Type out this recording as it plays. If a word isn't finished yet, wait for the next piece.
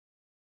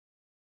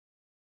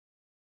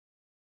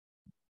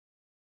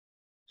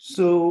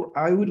So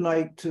I would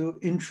like to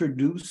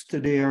introduce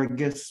today our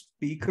guest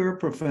speaker,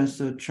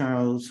 Professor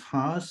Charles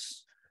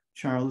Haas.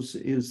 Charles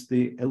is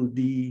the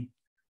LD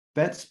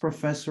Betts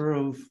Professor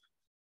of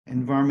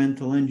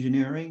Environmental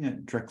Engineering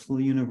at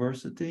Drexel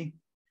University.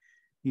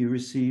 He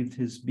received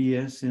his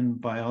BS in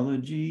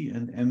Biology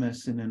and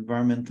MS in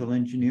Environmental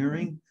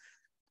Engineering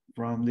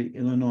from the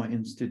Illinois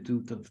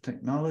Institute of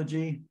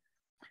Technology,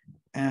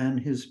 and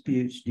his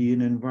PhD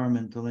in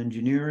Environmental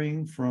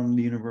Engineering from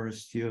the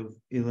University of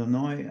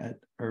Illinois at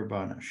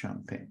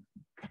Urbana-Champaign.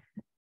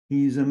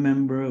 He's a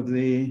member of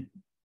the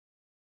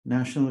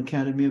National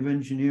Academy of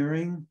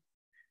Engineering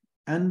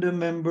and a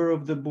member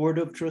of the Board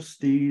of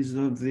Trustees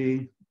of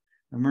the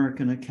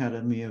American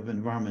Academy of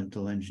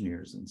Environmental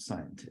Engineers and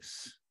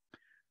Scientists.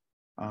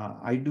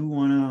 I do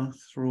want to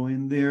throw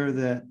in there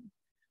that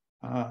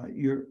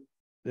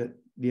that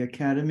the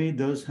Academy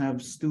does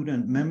have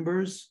student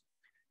members,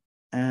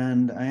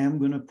 and I am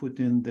going to put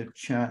in the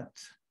chat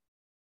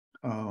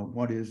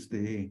what is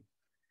the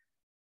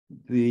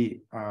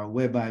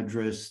web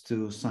address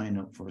to sign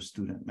up for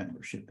student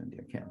membership in the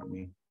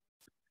Academy.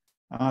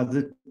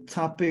 The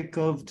topic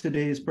of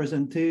today's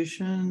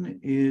presentation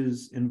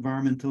is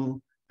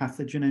environmental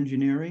pathogen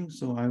engineering,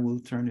 so I will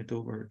turn it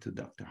over to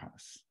Dr.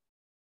 Haas.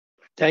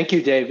 Thank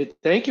you, David.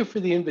 Thank you for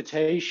the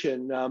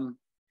invitation.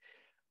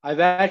 I've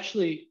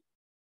actually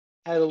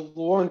had a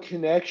long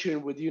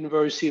connection with the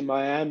University of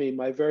Miami.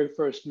 My very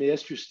first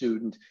master's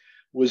student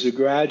was a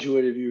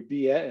graduate of your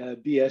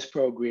BS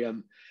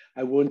program.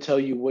 I won't tell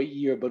you what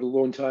year, but a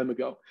long time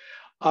ago.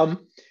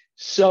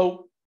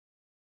 So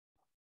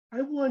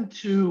I want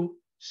to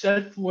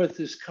set forth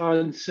this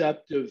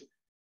concept of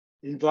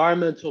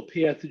environmental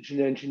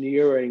pathogen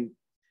engineering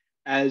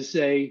as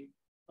a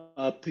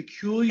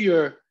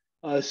peculiar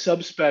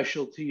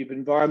subspecialty of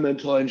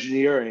environmental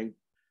engineering.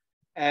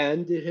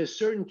 And it has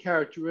certain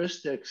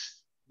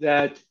characteristics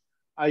that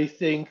I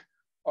think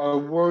are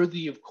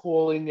worthy of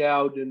calling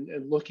out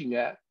and looking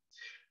at.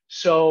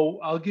 So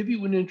I'll give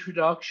you an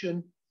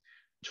introduction,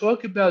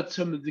 talk about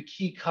some of the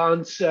key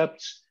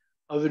concepts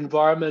of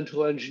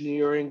environmental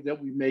engineering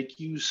that we make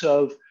use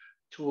of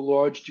to a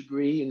large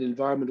degree in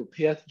environmental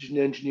pathogen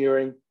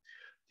engineering,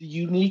 the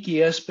unique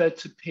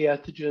aspects of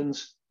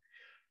pathogens,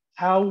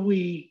 how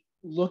we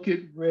look at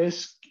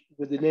risk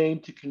with an aim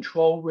to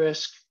control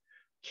risk,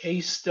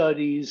 case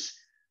studies,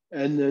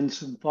 and then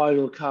some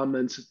final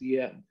comments at the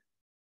end.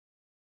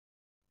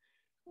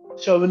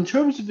 So in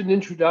terms of an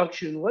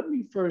introduction, let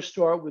me first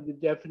start with the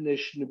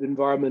definition of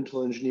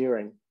environmental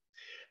engineering.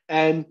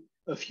 And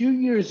a few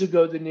years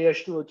ago, the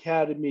National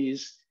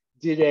Academies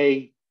did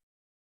a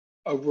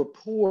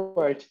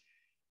report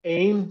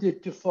aimed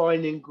at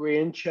defining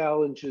grand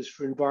challenges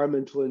for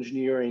environmental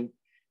engineering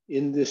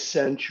in this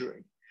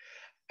century.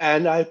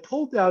 And I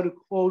pulled out a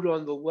quote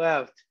on the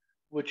left,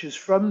 which is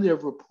from their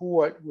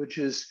report, which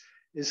is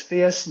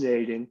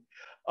fascinating.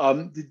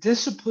 The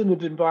discipline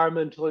of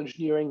environmental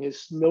engineering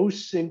has no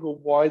single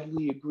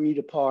widely agreed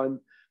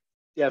upon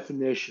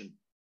definition.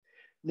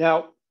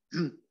 Now,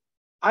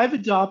 I've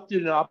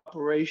adopted an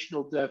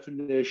operational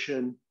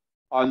definition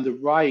on the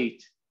right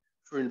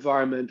for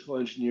environmental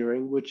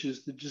engineering, which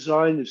is the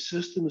design of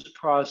systems,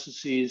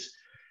 processes,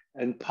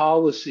 and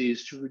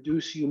policies to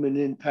reduce human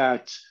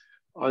impacts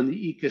on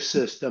the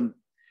ecosystem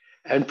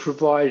and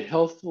provide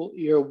healthful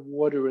air,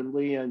 water, and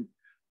land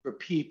for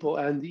people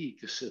and the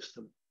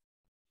ecosystem.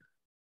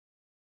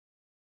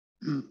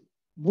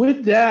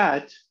 With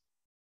that,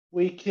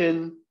 we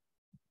can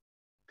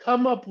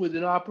come up with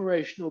an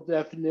operational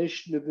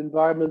definition of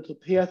environmental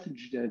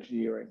pathogen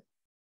engineering.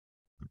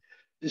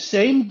 The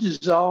same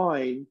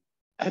design,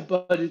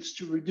 but it's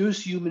to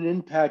reduce human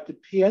impact of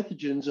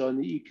pathogens on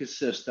the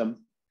ecosystem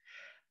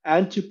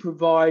and to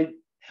provide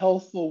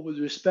healthful with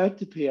respect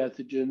to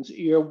pathogens,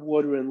 air,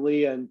 water, and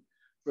land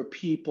for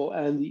people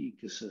and the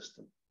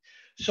ecosystem.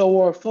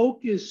 So our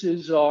focus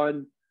is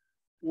on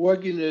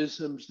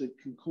organisms that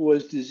can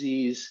cause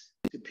disease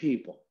to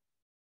people.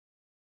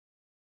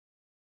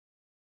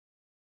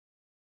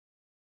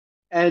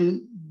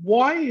 And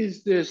why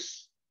is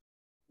this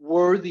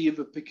worthy of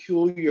a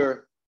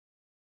peculiar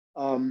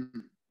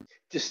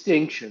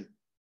distinction?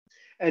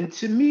 And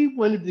to me,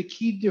 one of the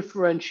key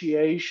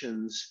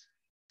differentiations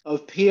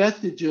of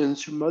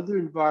pathogens from other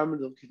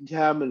environmental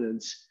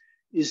contaminants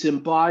is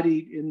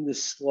embodied in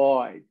this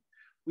slide.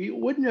 We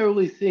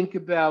ordinarily think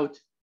about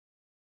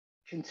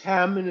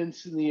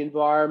contaminants in the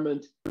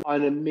environment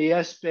on a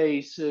mass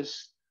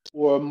basis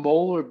or a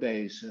molar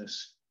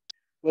basis.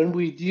 When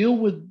we deal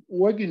with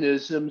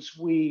organisms,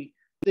 we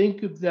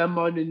think of them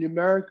on a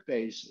numeric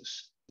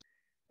basis.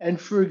 And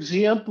for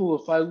example,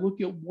 if I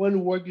look at one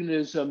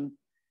organism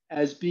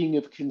as being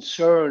of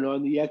concern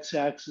on the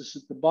x-axis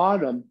at the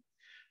bottom,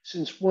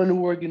 since one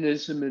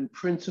organism in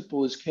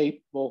principle is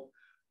capable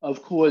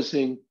of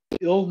causing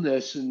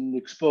illness in an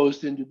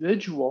exposed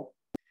individual,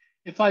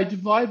 if I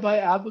divide by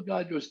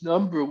Avogadro's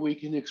number, we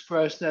can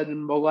express that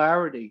in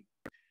molarity.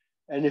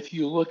 And if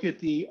you look at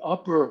the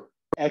upper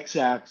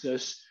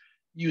x-axis,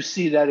 you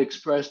see that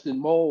expressed in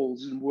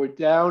moles, and we're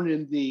down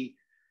in the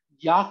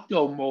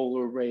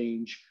yoctomolar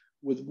range,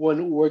 with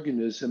one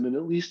organism. And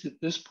at least at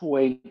this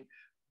point,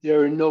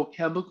 there are no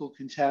chemical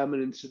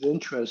contaminants of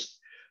interest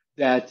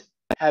that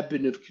have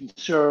been of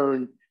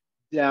concern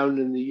down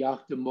in the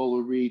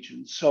octomolar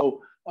region.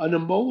 So on a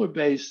molar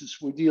basis,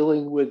 we're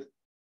dealing with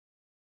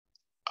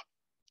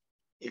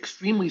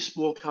extremely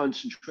small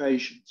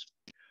concentrations.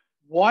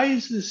 Why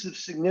is this of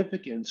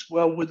significance?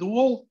 Well, with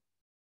all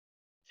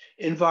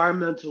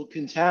environmental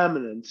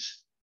contaminants,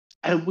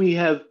 and we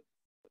have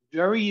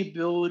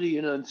variability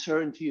and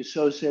uncertainty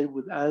associated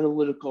with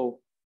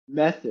analytical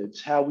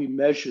methods, how we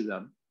measure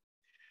them.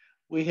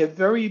 We have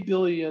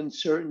variability and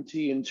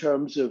uncertainty in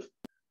terms of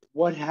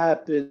what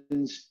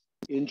happens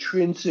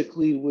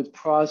intrinsically with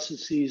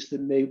processes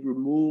that may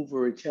remove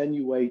or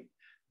attenuate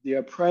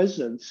their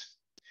presence.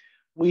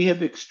 We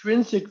have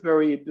extrinsic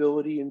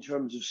variability in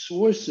terms of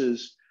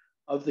sources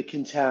of the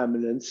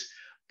contaminants,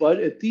 but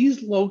at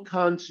these low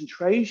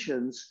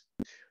concentrations,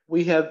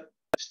 we have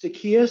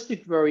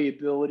stochastic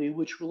variability,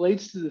 which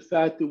relates to the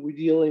fact that we're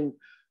dealing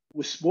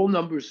with small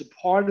numbers of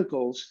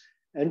particles,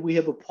 and we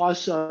have a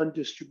Poisson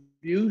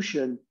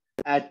distribution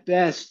at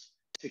best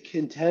to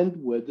contend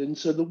with. And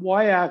so the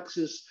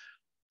y-axis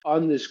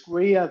on this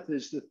graph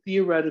is the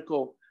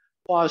theoretical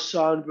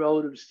Poisson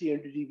relative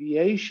standard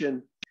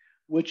deviation,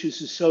 which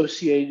is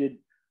associated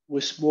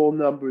with small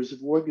numbers of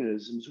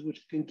organisms,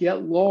 which can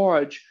get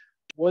large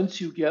once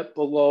you get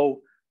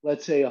below,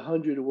 let's say,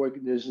 100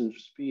 organisms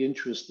to be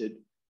interested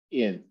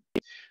in.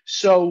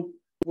 So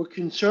we're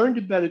concerned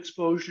about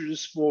exposure to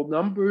small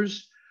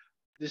numbers.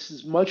 This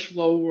is much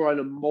lower on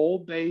a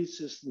mole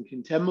basis than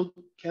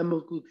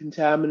chemical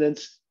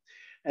contaminants,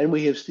 and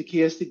we have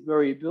stochastic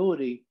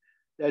variability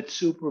that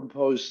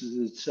superimposes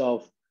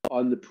itself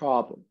on the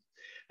problem.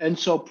 And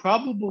so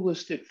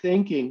probabilistic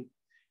thinking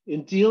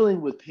in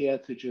dealing with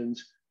pathogens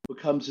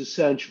becomes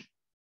essential.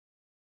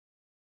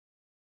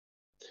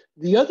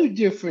 The other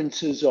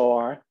differences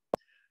are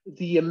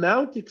the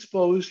amount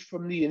exposed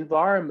from the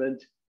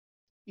environment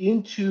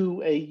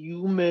into a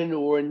human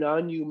or a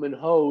non-human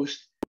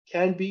host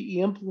can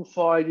be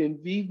amplified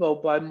in vivo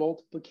by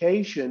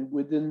multiplication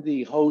within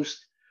the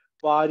host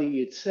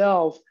body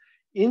itself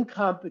in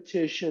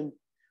competition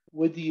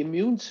with the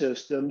immune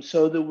system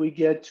so that we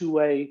get to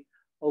a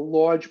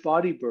large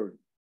body burden.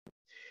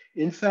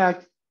 In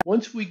fact,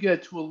 once we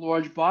get to a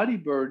large body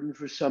burden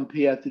for some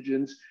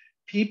pathogens,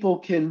 people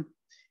can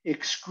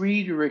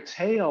excrete or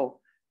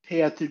exhale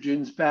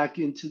pathogens back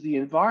into the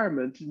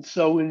environment. And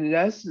so in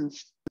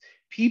essence,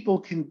 people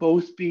can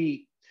both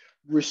be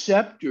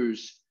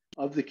receptors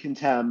of the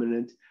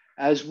contaminant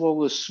as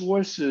well as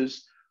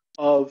sources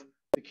of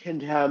the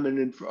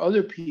contaminant for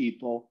other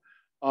people.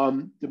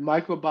 The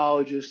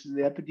microbiologists and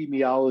the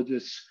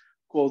epidemiologists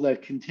call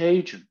that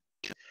contagion.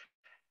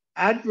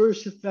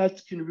 Adverse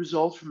effects can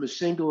result from a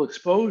single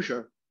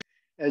exposure.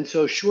 And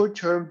so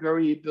short-term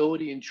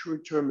variability and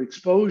short-term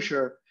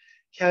exposure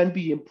can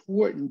be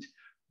important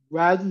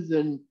rather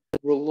than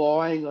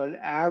relying on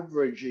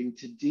averaging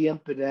to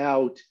dampen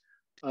out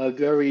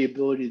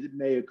variability that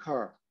may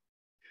occur.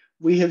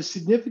 We have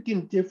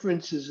significant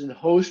differences in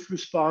host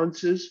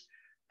responses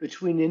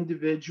between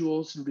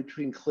individuals and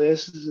between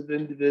classes of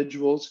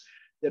individuals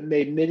that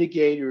may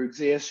mitigate or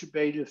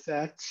exacerbate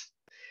effects.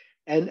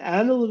 And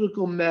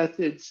analytical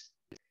methods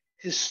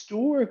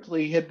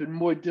historically have been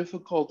more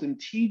difficult and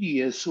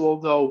tedious,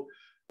 although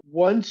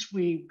once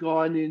we've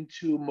gone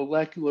into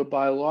molecular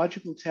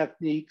biological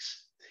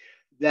techniques,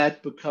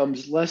 that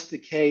becomes less the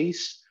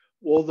case,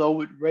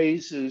 although it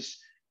raises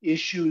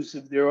issues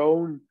of their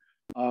own,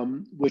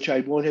 which I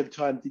won't have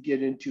time to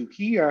get into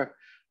here,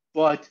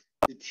 but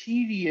the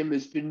tedium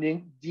has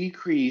been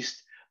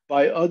decreased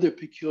by other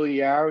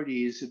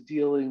peculiarities of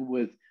dealing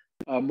with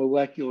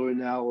molecular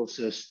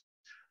analysis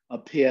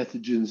of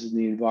pathogens in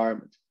the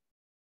environment.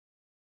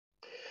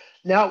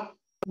 Now,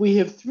 we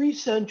have three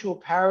central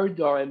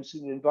paradigms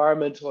in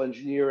environmental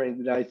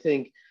engineering that I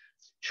think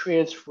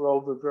transfer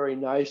over very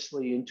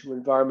nicely into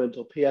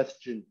environmental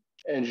pathogen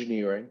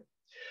engineering.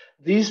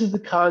 These are the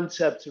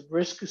concepts of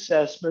risk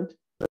assessment,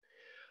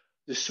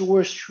 the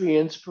source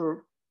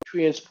transport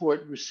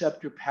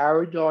receptor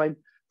paradigm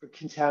for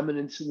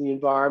contaminants in the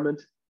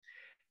environment,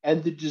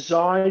 and the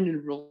design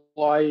and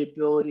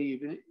reliability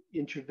of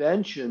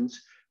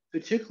interventions,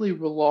 particularly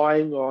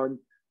relying on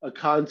a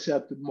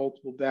concept of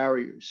multiple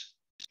barriers.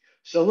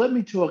 So let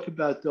me talk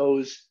about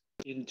those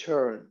in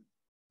turn.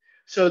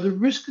 So the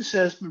risk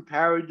assessment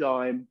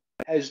paradigm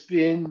has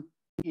been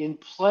in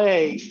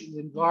play in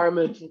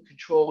environmental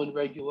control and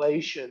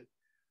regulation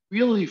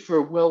really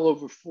for well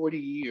over 40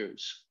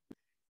 years.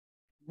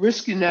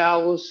 Risk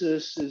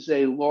analysis is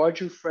a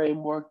larger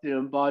framework that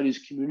embodies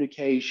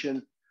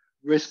communication,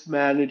 risk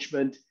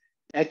management,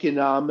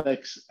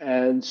 economics,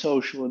 and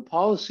social and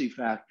policy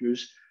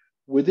factors.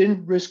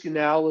 Within risk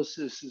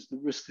analysis is the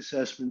risk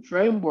assessment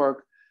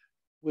framework,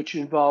 which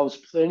involves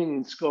planning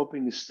and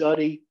scoping a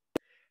study,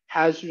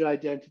 hazard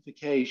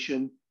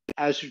identification,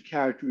 hazard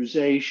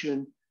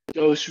characterization,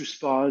 dose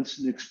response,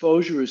 and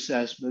exposure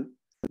assessment,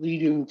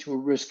 leading to a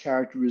risk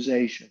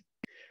characterization.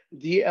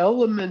 The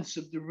elements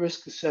of the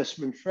risk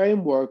assessment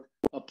framework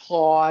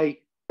apply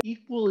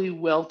equally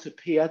well to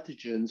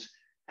pathogens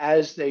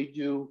as they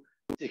do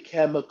to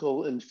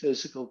chemical and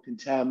physical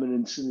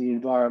contaminants in the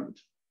environment.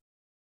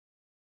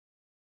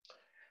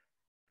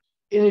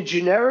 In a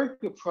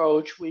generic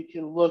approach, we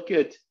can look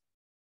at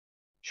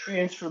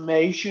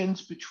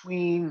transformations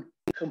between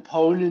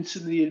components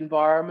in the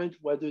environment,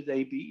 whether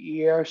they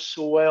be air,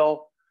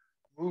 soil,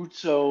 root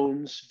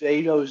zones,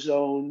 vado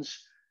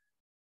zones,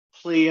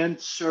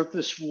 plant,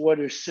 surface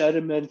water,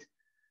 sediment.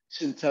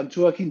 Since I'm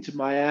talking to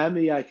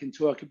Miami, I can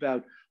talk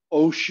about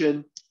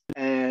ocean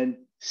and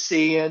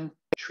sand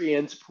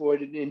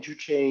transport and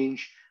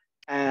interchange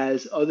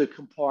as other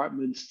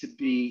compartments to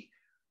be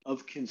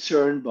of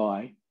concern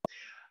by.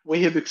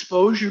 We have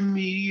exposure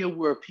media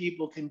where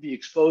people can be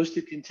exposed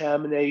to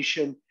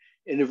contamination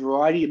in a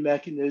variety of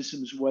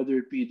mechanisms, whether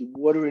it be the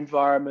water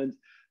environment,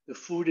 the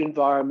food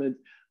environment,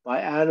 by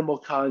animal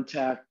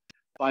contact,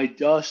 by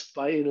dust,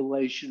 by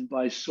inhalation,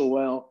 by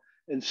soil,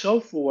 and so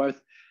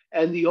forth.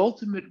 And the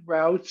ultimate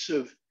routes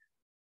of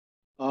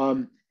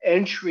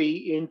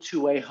entry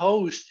into a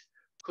host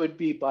could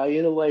be by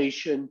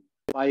inhalation,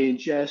 by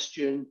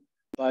ingestion,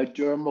 by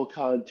dermal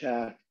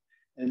contact,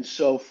 and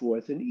so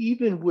forth. And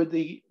even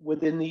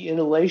within the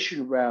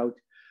inhalation route,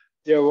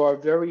 there are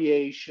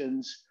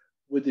variations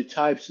with the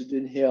types of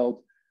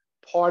inhaled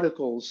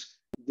particles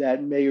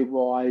that may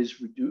arise,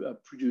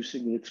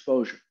 producing an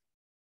exposure.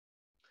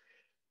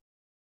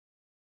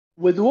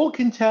 With all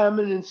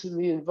contaminants in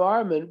the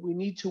environment, we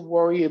need to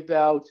worry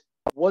about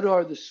what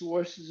are the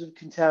sources of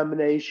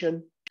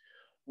contamination,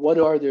 what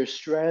are their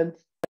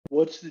strength,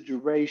 what's the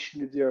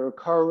duration of their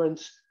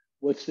occurrence,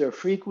 what's their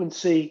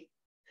frequency,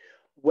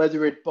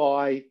 whether it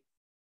by,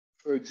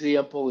 for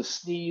example, a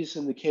sneeze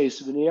in the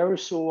case of an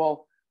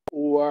aerosol,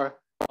 or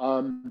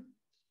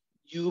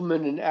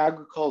human and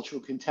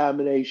agricultural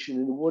contamination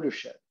in the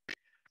watershed.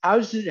 How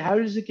does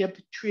it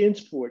get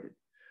transported?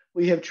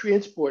 We have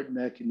transport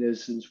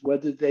mechanisms,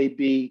 whether they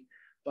be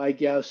by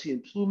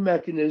Gaussian plume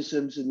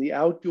mechanisms in the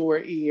outdoor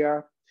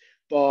air,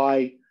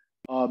 by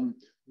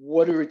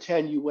water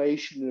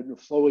attenuation in a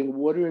flowing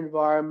water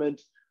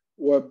environment,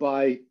 or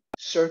by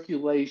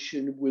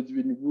circulation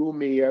within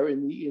room air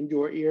in the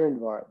indoor air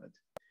environment.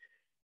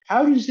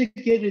 How does it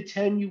get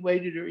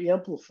attenuated or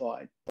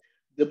amplified?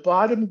 The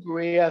bottom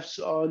graphs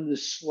on the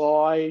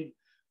slide,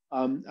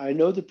 I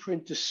know the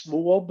print is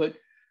small, but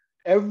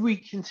every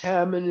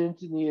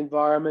contaminant in the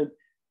environment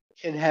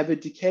can have a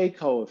decay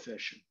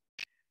coefficient.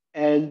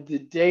 And the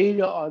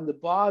data on the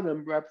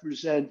bottom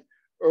represent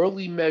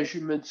early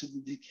measurements of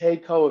the decay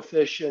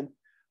coefficient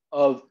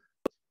of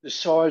the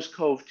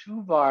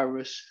SARS-CoV-2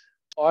 virus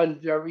on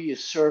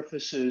various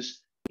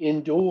surfaces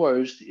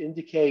indoors to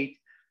indicate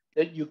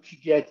that you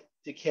could get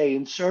decay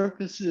in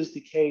surfaces,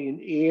 decay in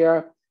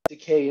air,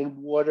 decay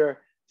in water,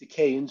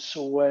 decay in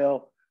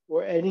soil,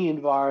 or any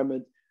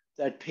environment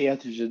that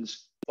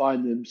pathogens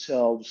find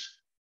themselves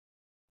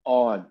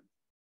on.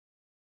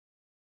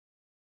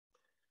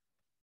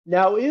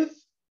 Now, if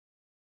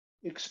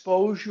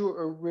exposure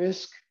or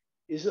risk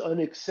is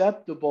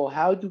unacceptable,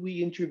 how do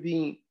we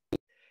intervene?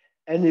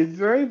 And a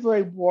very,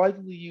 very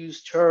widely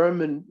used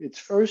term, and its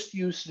first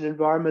use in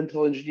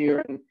environmental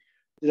engineering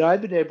that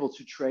I've been able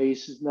to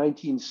trace is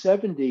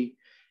 1970.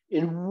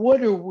 In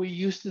water, we're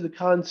used to the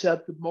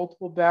concept of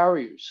multiple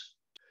barriers.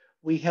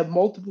 We have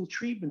multiple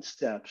treatment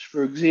steps,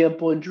 for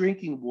example, in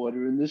drinking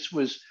water. And this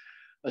was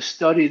a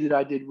study that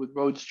I did with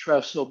Rhodes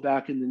Drexel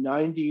back in the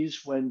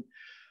 90s when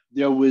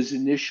there was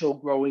initial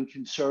growing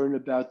concern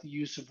about the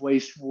use of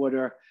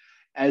wastewater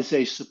as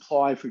a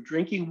supply for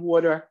drinking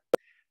water.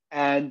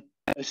 And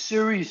a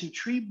series of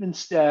treatment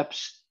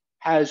steps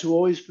has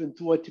always been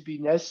thought to be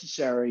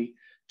necessary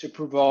to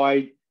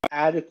provide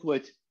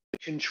adequate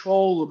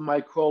control of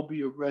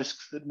microbial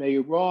risks that may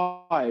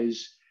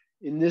arise.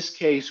 In this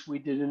case, we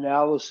did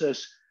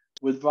analysis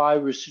with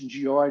virus and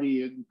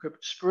Giardia and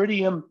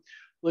Cryptosporidium,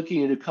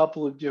 looking at a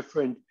couple of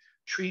different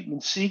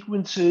treatment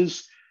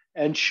sequences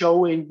and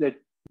showing that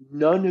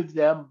none of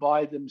them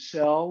by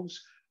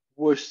themselves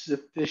were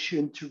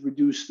sufficient to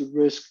reduce the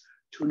risk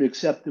to an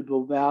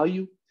acceptable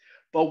value.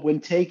 But when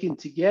taken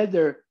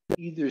together,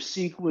 either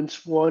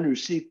sequence 1 or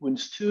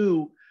sequence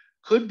 2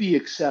 could be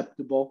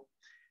acceptable.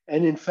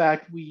 And in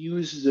fact, we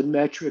use as a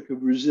metric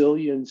of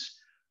resilience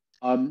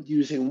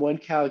using one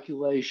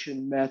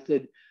calculation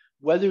method,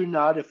 whether or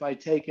not if I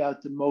take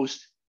out the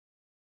most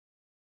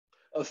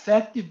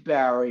effective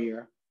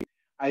barrier,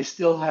 I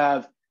still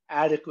have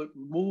adequate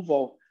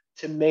removal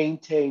to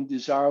maintain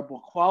desirable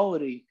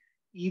quality,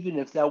 even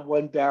if that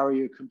one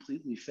barrier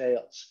completely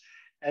fails.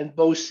 And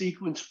both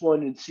sequence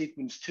 1 and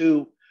sequence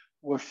 2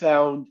 were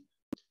found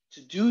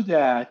to do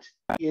that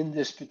in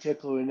this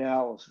particular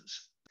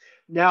analysis.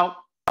 Now,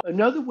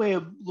 another way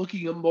of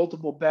looking at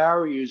multiple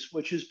barriers,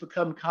 which has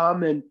become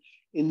common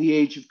in the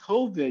age of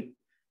COVID,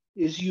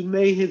 is you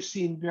may have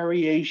seen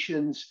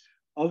variations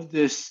of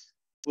this,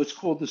 what's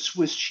called the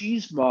Swiss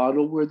cheese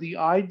model, where the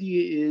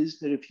idea is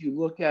that if you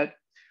look at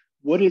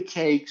what it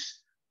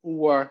takes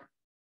for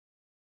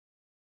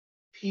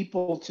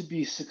people to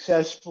be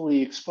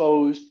successfully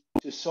exposed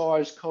to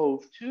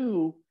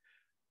SARS-CoV-2,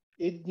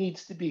 it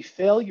needs to be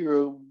failure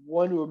of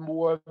one or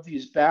more of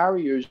these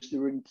barriers that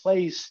are in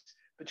place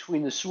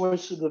between the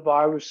source of the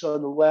virus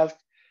on the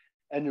left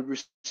and the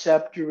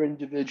receptor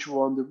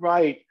individual on the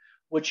right,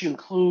 which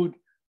include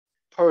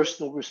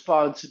personal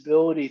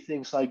responsibility,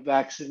 things like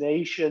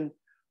vaccination,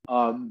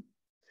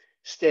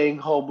 staying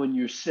home when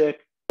you're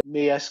sick,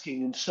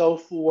 masking, and so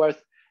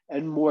forth,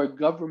 and more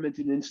government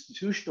and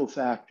institutional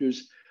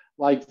factors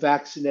like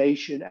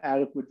vaccination,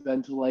 adequate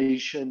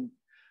ventilation,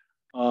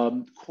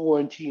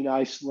 quarantine,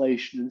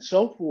 isolation, and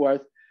so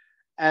forth.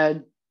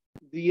 And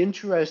the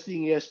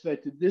interesting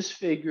aspect of this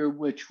figure,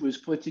 which was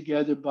put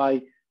together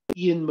by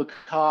Ian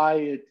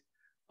Mackay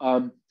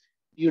at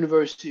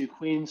University of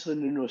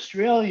Queensland in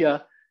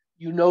Australia,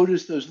 you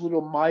notice those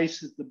little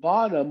mice at the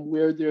bottom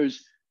where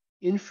there's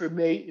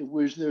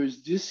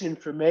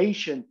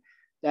disinformation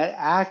that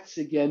acts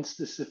against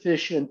the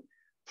sufficient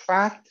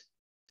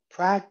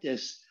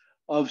practice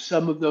of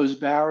some of those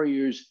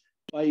barriers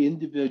by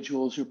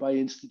individuals or by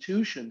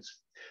institutions.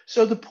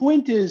 So the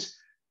point is,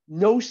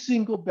 no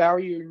single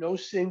barrier, no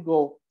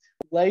single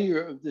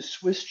layer of the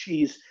Swiss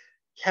cheese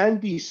can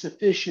be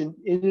sufficient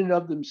in and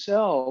of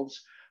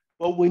themselves.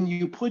 But when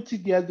you put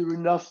together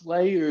enough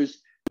layers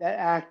that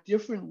act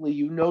differently,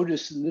 you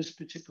notice in this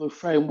particular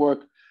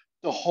framework,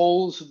 the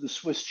holes of the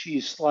Swiss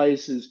cheese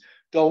slices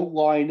don't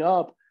line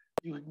up.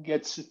 You can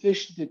get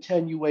sufficient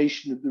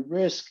attenuation of the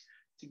risk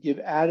to give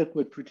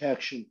adequate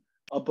protection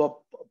of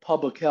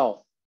public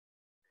health.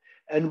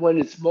 And when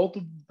its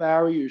multiple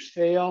barriers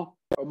fail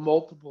or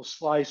multiple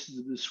slices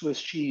of the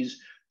Swiss cheese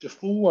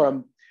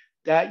deform,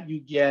 that you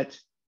get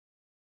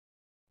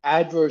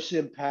adverse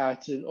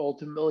impacts and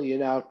ultimately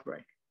an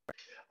outbreak.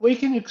 We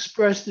can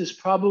express this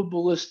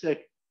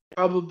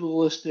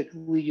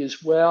probabilistically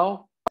as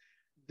well.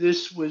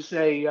 This was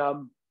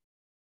a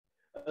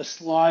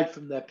slide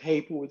from that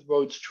paper with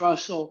Rhodes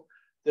Trussell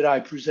that I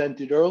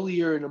presented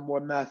earlier in a more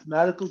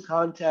mathematical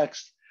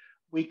context.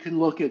 We can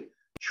look at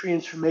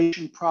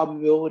transformation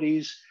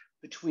probabilities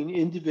between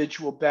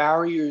individual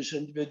barriers,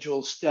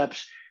 individual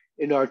steps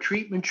in our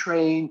treatment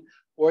train,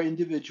 or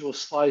individual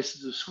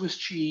slices of Swiss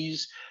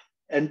cheese.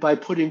 And by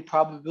putting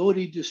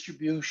probability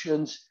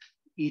distributions,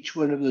 each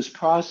one of those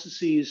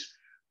processes,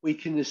 we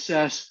can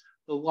assess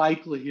the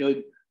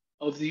likelihood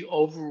of the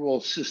overall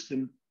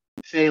system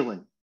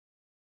failing.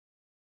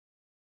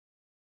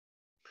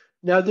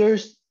 Now,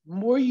 there's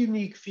more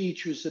unique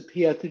features of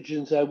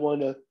pathogens I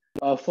want to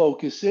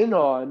focus in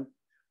on.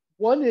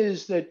 One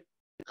is that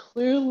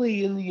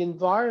clearly in the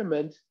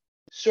environment,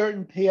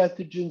 certain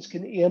pathogens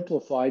can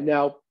amplify.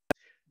 Now,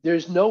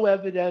 there's no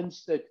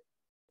evidence that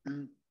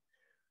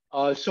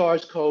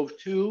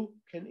SARS-CoV-2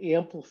 can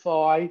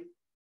amplify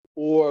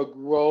or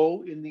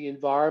grow in the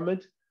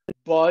environment,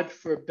 but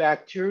for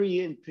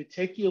bacteria in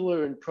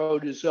particular and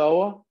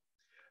protozoa,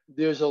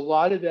 there's a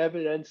lot of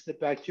evidence that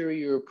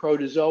bacteria or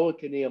protozoa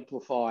can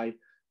amplify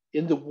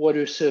in the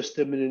water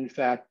system and in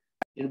fact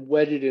in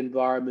wetted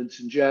environments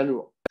in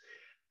general.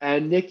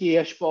 And Nick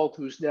Ashbolt,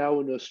 who's now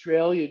in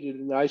Australia, did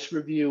a nice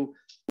review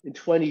in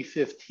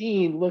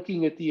 2015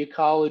 looking at the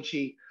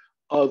ecology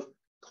of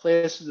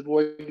classes of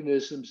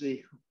organisms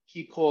that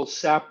he calls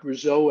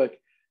saprozoic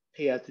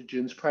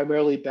pathogens,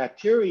 primarily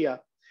bacteria,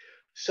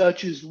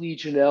 such as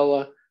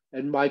Legionella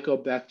and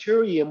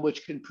Mycobacterium,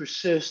 which can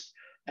persist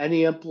and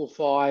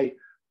amplify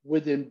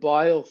within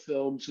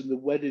biofilms in the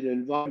wetted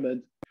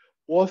environment,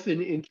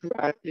 often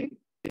interacting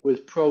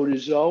with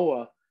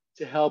protozoa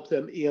to help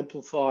them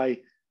amplify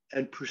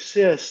and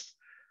persist.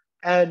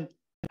 And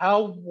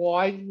how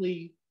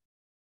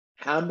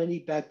many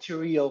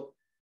bacterial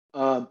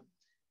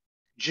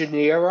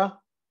genera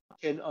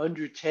can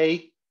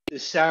undertake the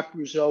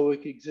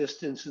saprozoic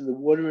existence in the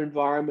water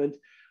environment,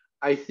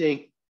 I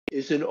think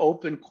is an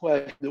open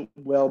question that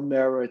well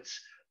merits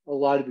a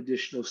lot of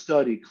additional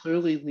study.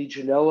 Clearly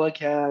Legionella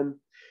can,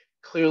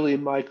 clearly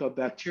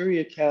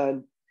Mycobacteria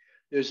can.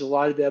 There's a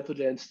lot of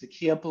evidence the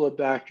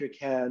Campylobacter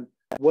can.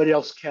 What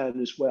else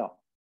can as well?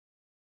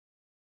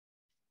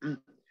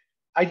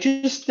 I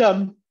just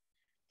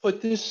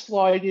put this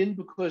slide in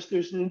because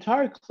there's an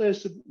entire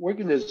class of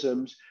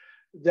organisms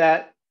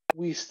that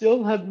we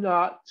still have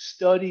not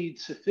studied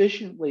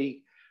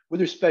sufficiently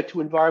with respect to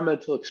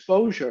environmental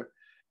exposure,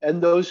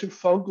 and those are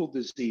fungal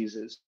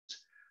diseases.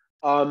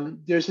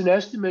 There's an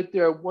estimate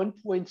there are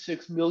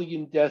 1.6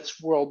 million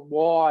deaths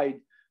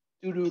worldwide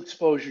due to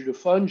exposure to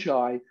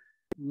fungi.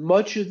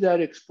 Much of that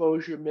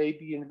exposure may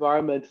be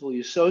environmentally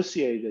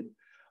associated.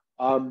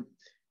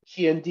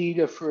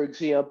 Candida, for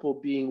example,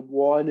 being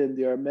one, and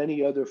there are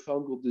many other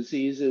fungal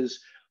diseases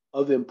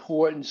of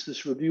importance.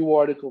 This review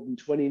article from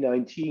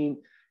 2019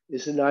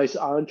 is a nice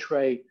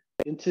entree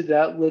into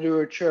that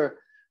literature.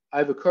 I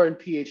have a current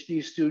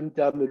PhD student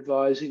I'm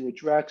advising at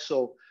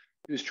Drexel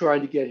who's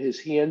trying to get his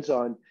hands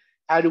on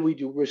how do we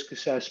do risk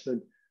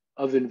assessment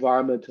of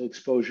environmental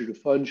exposure to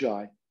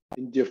fungi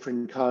in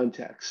different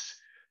contexts.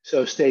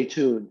 So stay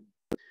tuned.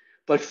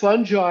 But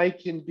fungi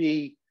can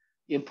be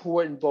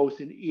important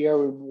both in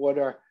air and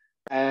water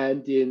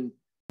and in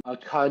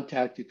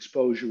contact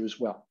exposure as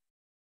well.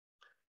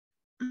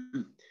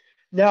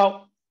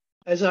 Now,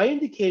 As I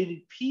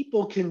indicated,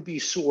 people can be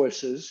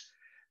sources,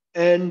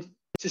 and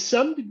to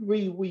some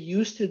degree, we're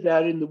used to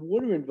that in the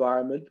water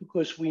environment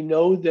because we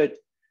know that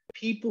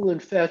people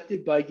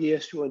infected by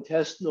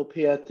gastrointestinal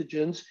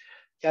pathogens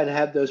can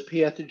have those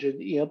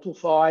pathogens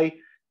amplify.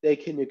 They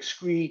can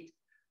excrete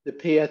the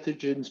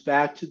pathogens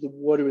back to the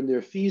water in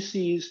their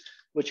feces,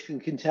 which can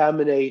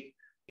contaminate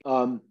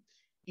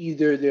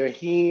either their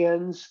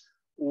hands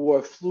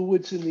or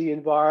fluids in the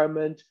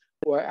environment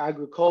or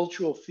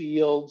agricultural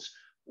fields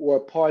or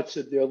parts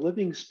of their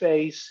living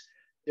space.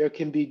 There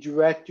can be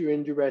direct or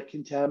indirect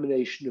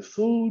contamination of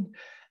food,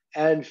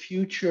 and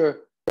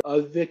future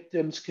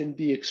victims can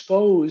be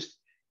exposed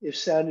if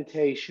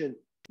sanitation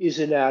is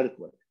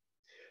inadequate.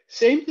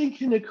 Same thing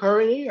can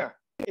occur in air.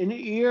 In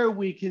air,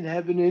 we can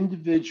have an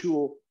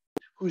individual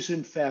who's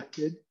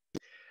infected,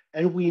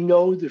 and we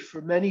know that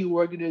for many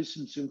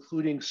organisms,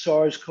 including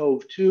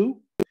SARS-CoV-2,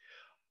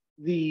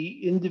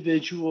 the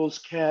individuals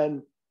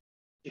can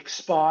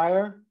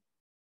expire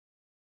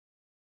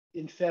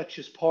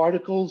infectious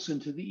particles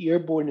into the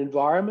airborne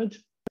environment,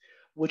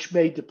 which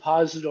may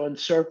deposit on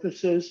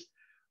surfaces,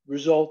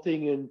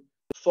 resulting in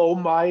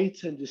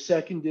fomites, and the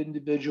second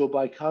individual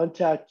by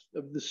contact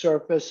of the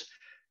surface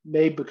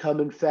may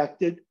become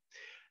infected.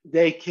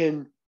 They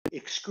can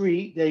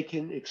excrete, they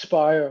can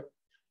expire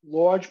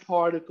large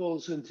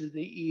particles into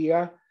the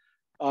air,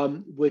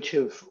 which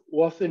have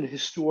often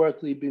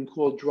historically been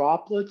called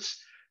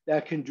droplets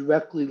that can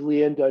directly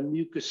land on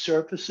mucous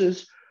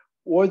surfaces,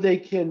 or they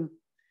can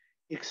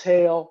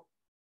exhale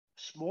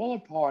smaller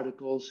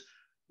particles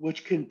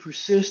which can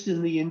persist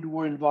in the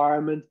indoor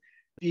environment,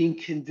 being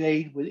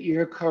conveyed with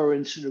air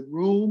currents in a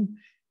room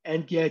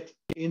and get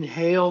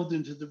inhaled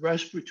into the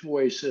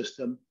respiratory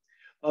system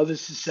of a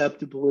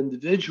susceptible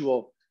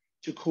individual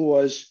to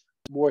cause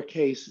more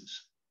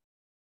cases.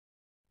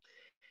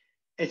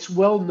 It's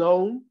well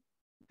known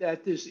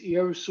that this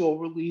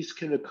aerosol release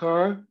can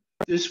occur.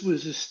 This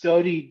was a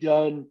study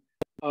done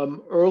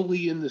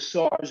early in the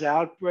SARS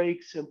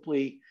outbreak,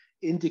 simply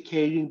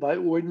indicating by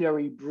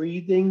ordinary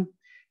breathing,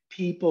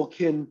 people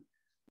can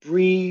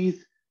breathe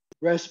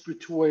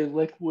respiratory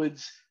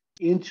liquids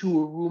into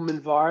a room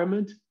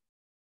environment.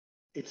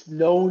 It's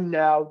known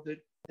now that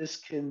this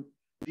can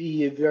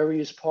be of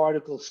various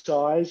particle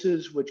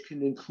sizes, which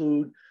can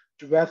include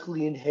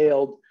directly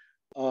inhaled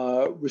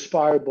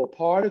respirable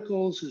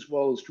particles as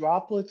well as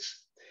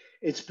droplets.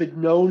 It's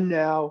been known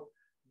now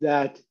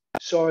that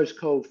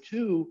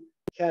SARS-CoV-2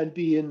 can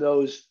be in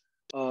those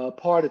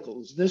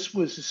particles. This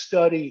was a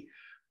study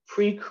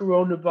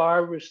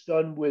pre-coronavirus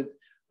done with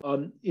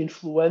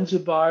influenza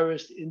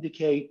virus to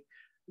indicate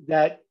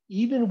that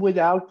even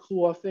without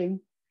coughing,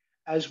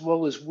 as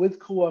well as with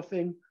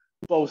coughing,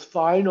 both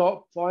fine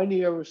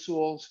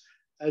aerosols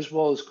as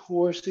well as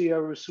coarse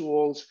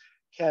aerosols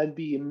can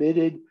be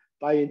emitted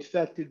by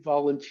infected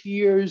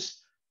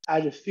volunteers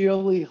at a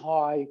fairly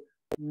high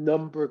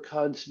number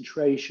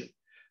concentration.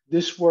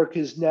 This work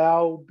has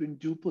now been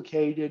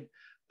duplicated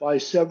by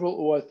several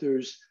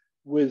authors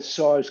with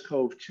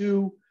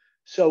SARS-CoV-2.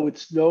 So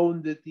it's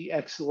known that the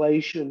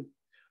exhalation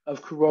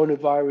of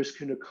coronavirus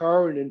can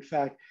occur. And in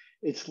fact,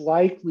 it's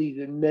likely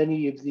that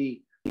many of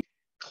the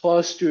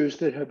clusters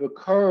that have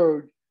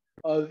occurred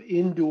of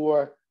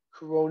indoor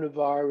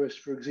coronavirus,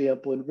 for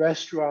example, in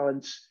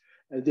restaurants,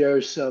 and there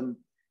are some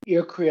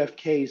aircraft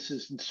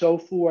cases and so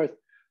forth,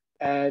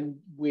 and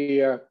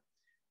where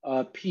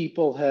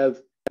people have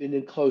been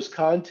in close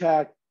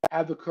contact,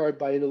 have occurred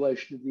by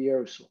inhalation of the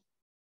aerosol.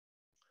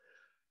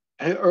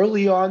 And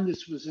early on,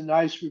 this was a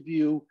nice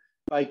review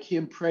by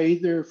Kim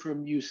Prather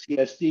from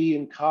UCSD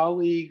and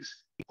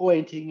colleagues,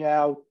 pointing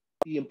out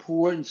the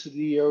importance of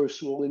the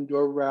aerosol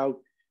indoor route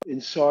in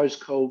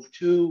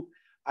SARS-CoV-2.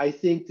 I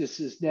think this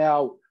is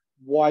now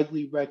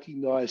widely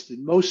recognized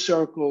in most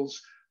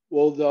circles,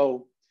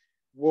 although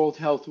World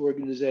Health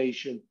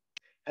Organization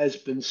has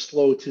been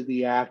slow to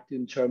the act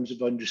in terms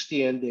of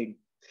understanding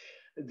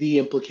the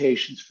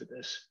implications for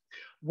this.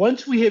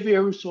 Once we have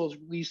aerosols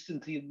released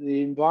into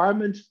the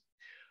environment,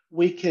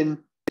 we can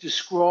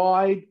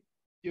describe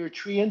their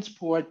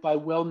transport by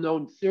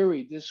well-known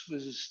theory. This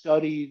was a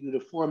study that a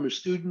former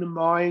student of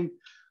mine,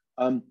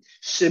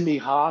 Simi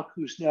Haas,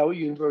 who's now at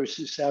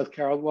University of South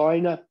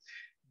Carolina,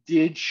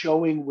 did,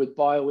 showing with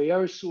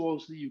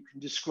bioaerosols that you can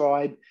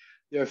describe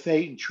their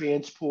fate and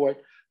transport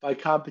by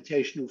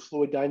computational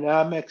fluid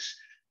dynamics.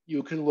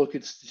 You can look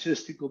at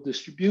statistical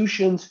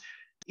distributions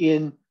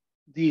in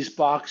these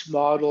box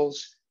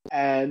models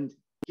and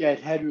get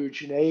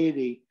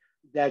heterogeneity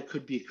that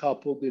could be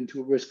coupled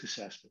into a risk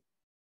assessment.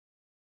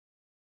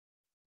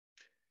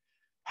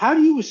 How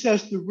do you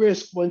assess the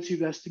risk once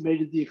you've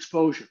estimated the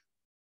exposure?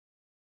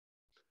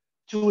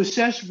 To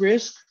assess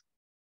risk,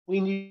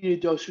 we need a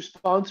dose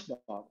response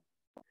model.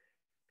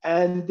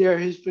 And there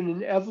has been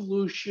an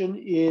evolution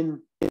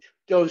in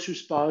dose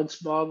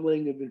response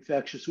modeling of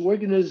infectious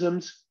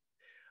organisms.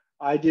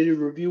 I did a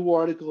review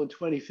article in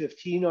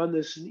 2015 on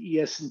this in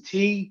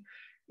ES&T.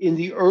 In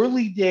the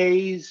early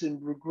days,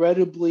 and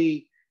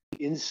regrettably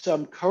in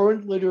some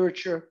current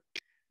literature,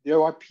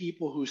 There are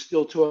people who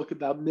still talk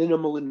about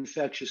minimal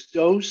infectious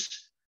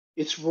dose.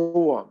 It's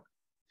wrong.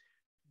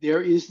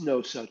 There is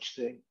no such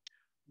thing.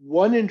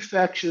 One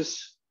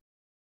infectious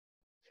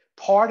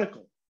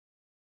particle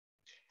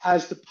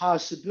has the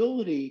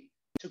possibility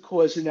to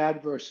cause an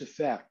adverse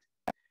effect.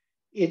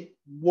 It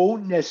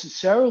won't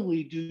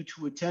necessarily due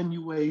to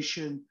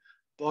attenuation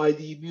by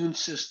the immune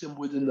system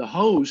within the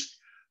host,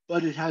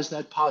 but it has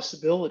that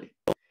possibility.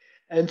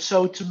 And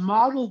so to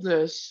model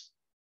this,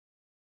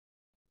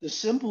 the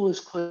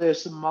simplest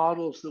class of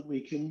models that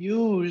we can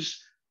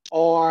use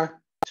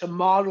are to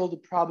model the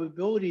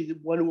probability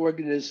that one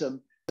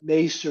organism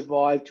may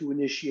survive to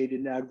initiate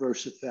an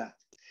adverse effect.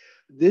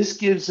 This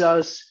gives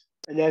us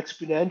an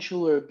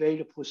exponential or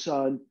beta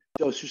Poisson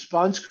dose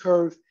response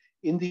curve.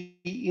 In the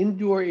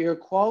indoor air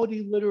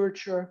quality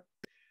literature,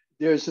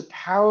 there's a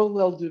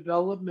parallel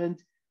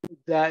development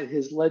that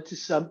has led to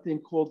something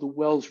called the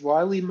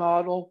Wells-Riley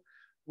model,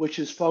 which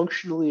is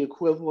functionally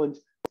equivalent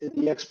to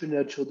the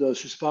exponential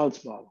dose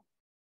response model.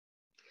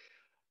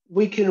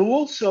 We can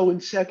also,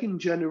 in second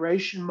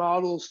generation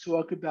models,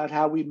 talk about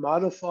how we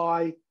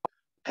modify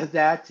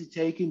that to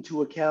take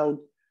into account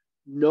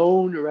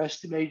known or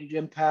estimated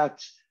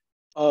impacts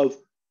of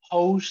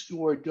host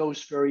or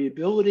dose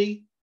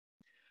variability.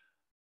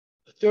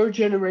 Third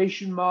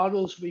generation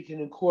models, we can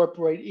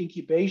incorporate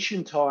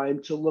incubation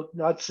time to look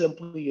not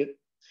simply at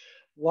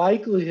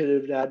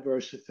likelihood of an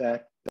adverse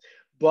effect,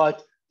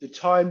 but the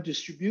time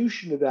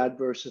distribution of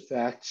adverse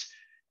effects.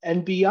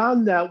 And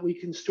beyond that, we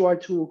can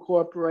start to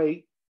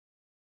incorporate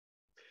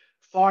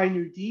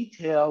finer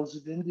details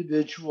of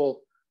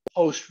individual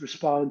host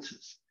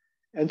responses.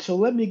 And so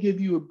let me give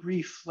you a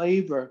brief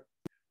flavor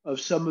of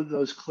some of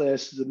those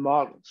classes of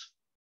models.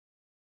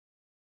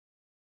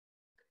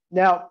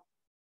 Now,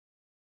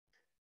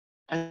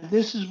 and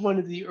this is one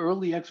of the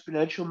early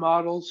exponential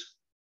models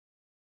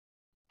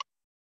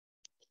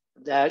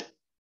that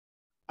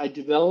I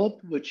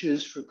developed, which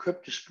is for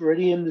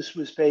Cryptosporidium. This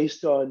was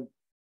based on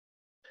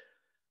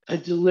a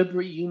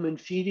deliberate human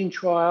feeding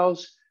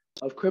trials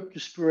of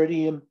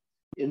Cryptosporidium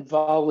in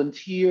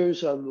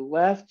volunteers on the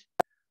left.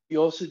 We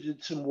also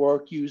did some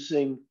work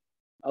using,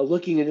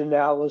 looking at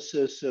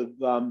analysis of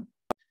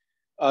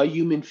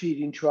human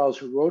feeding trials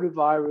for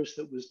rotavirus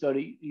that was done at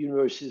the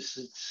University of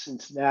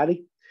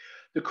Cincinnati.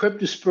 The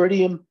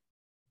Cryptosporidium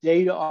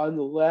data on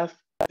the left,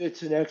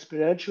 it's an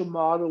exponential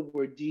model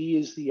where D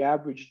is the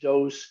average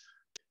dose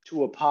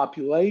to a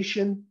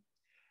population,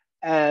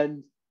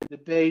 and the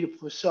beta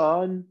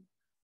Poisson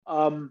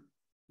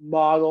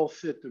model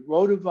fit the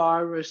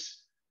rotavirus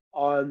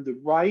on the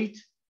right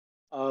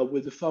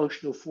with the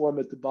functional form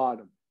at the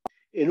bottom.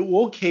 In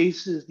all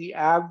cases, the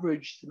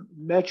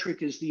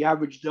metric is the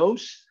average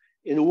dose.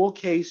 In all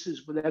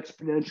cases with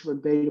exponential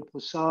and beta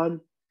Poisson,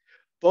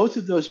 both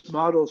of those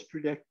models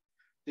predict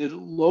that at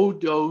low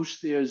dose,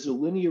 there's a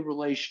linear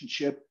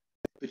relationship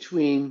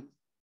between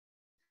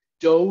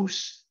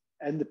dose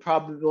and the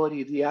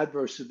probability of the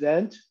adverse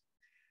event.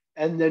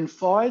 And then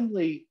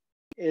finally,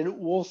 in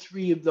all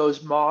three of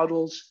those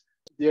models,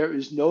 there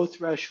is no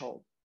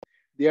threshold.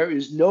 There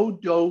is no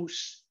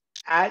dose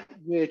at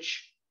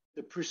which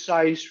the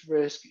precise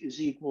risk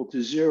is equal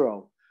to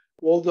zero.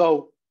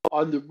 Although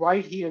on the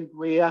right-hand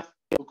graph,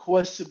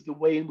 because of the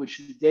way in which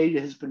the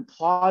data has been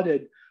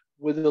plotted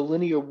with a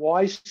linear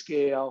Y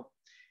scale,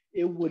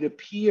 it would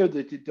appear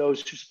that the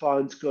dose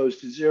response goes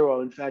to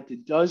zero. In fact,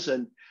 it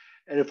doesn't.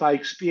 And if I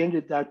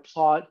expanded that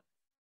plot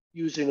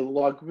using a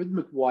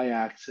logarithmic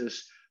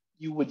y-axis,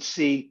 you would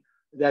see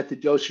that the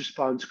dose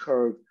response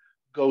curve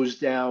goes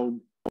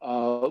down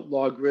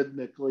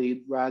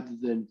logarithmically rather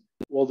than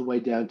all the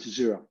way down to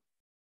zero.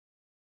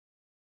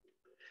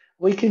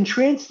 We can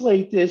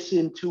translate this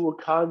into a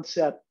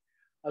concept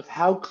of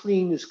how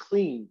clean is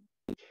clean.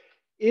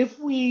 If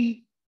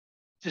we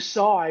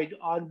decide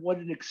on what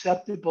an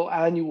acceptable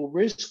annual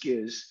risk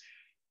is,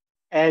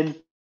 and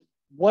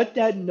what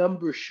that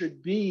number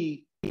should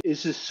be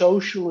is a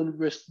social and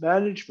risk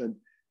management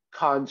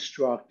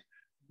construct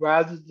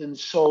rather than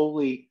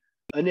solely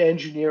an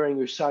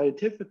engineering or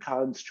scientific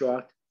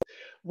construct,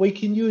 we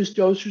can use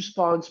dose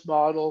response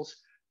models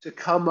to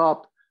come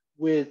up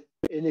with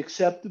an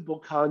acceptable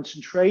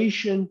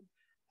concentration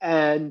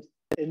and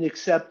an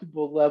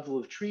acceptable level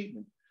of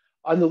treatment.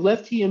 On the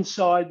left-hand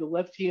side, the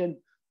left-hand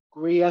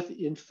graph,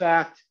 in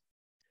fact,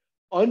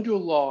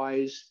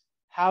 underlies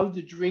how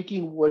the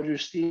drinking water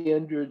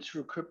standards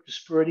for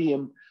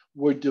Cryptosporidium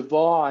were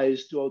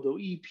devised, although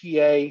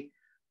EPA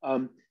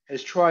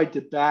has tried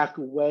to back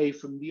away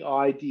from the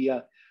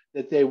idea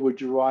that they were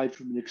derived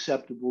from an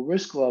acceptable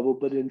risk level,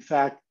 but in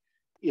fact,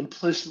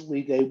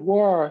 implicitly they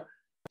were,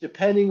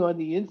 depending on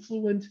the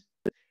influent.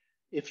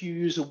 If you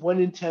use a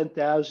 1 in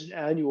 10,000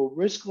 annual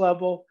risk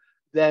level,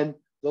 then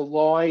the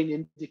line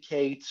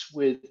indicates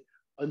with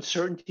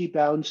uncertainty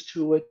bounds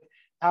to it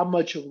how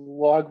much of a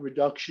log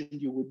reduction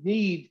you would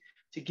need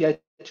to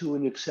get to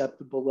an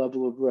acceptable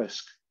level of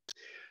risk.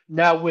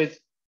 Now with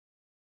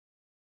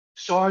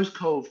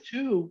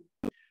SARS-CoV-2,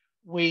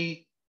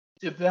 we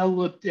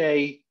developed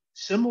a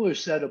similar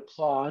set of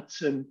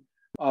plots, and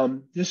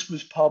This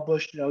was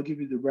published, and I'll give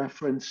you the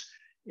reference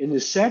in a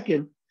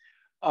second,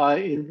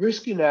 in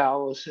risk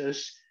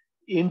analysis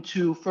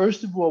into,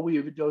 first of all, we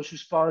have a dose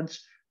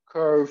response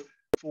curve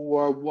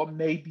for what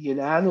may be an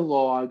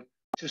analog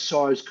to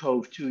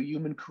SARS-CoV-2,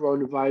 human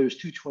coronavirus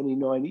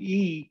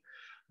 229E,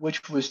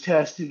 which was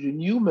tested in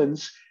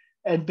humans.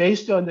 And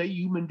based on that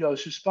human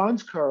dose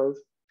response curve,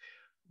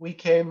 we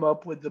came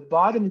up with the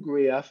bottom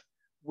graph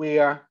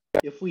where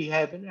if we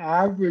have an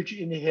average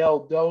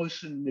inhaled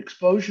dose in an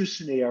exposure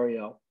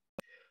scenario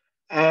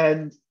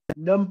and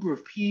number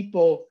of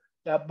people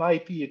that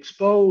might be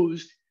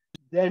exposed,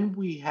 then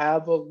we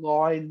have a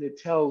line that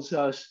tells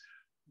us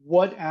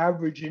what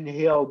average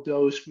inhaled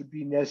dose would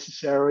be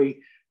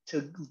necessary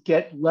to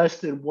get less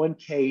than one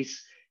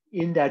case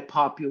in that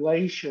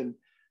population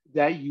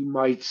that you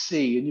might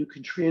see. And you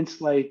can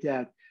translate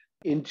that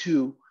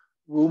into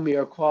room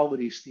air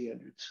quality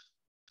standards.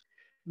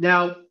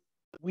 Now,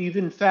 we've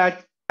in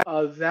fact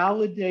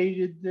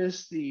validated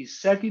this. The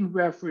second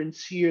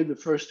reference here, the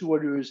first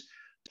order, is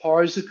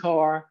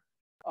Parzakar,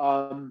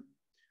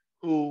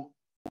 who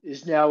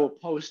is now a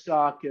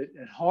postdoc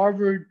at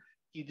Harvard.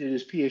 He did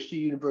his PhD at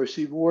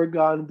University of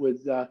Oregon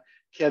with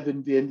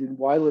Kevin Vanden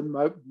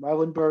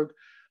Meilenberg.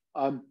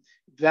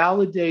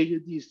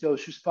 Validated these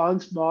dose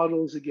response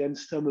models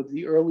against some of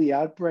the early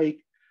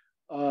outbreak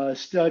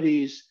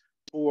studies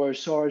for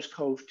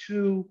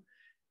SARS-CoV-2,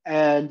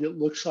 and it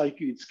looks like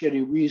it's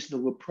getting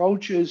reasonable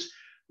approaches.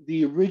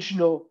 The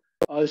original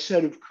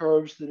set of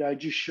curves that I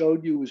just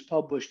showed you was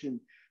published in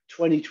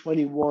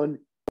 2021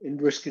 in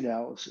risk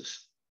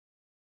analysis.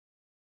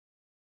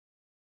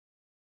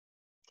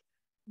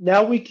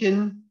 Now we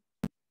can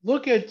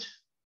look at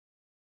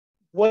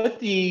what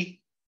the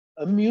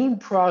immune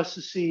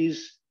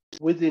processes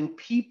within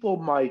people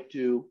might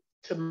do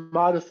to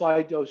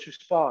modify dose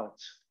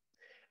response.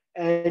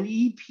 And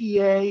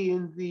EPA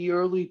in the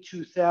early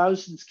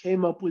 2000s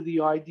came up with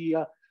the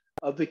idea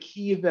of a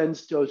key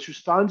events dose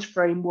response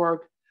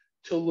framework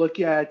to look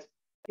at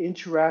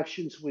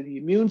interactions with the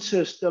immune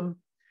system,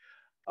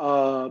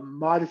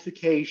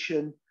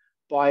 modification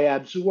by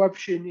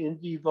absorption, in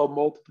vivo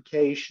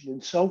multiplication,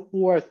 and so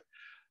forth.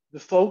 The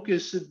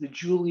focus of the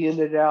Julian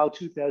et al.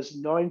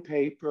 2009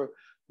 paper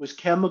was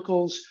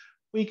chemicals.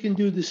 We can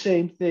do the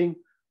same thing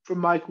for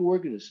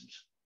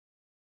microorganisms.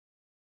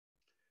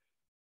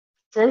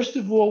 First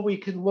of all, we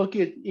can look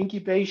at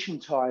incubation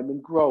time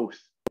and growth.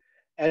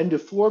 And a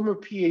former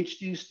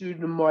PhD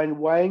student of mine,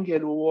 Wang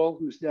et al.,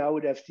 who's now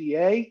at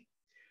FDA,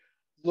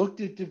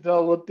 looked at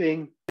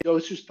developing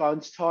dose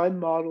response time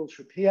models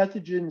for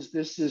pathogens.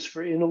 This is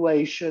for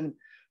inhalation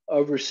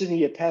of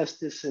Yersinia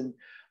pestis in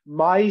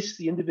mice.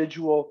 The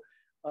individual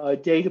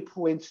data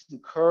points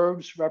and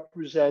curves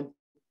represent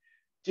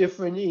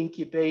different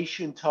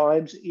incubation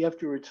times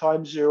after a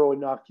time zero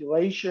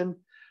inoculation.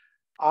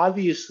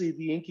 Obviously,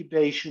 the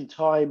incubation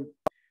time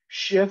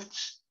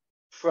shifts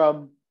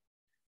from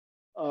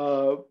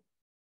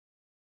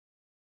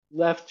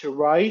left to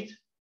right.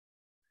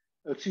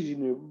 Excuse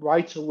me,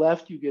 right to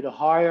left, you get a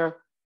higher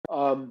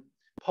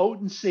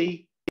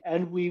potency.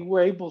 And we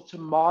were able to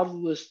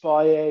model this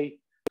by a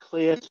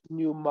class of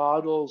new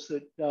models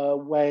that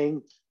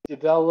Wang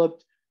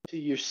developed to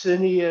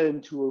Yersinia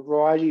and to a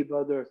variety of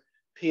other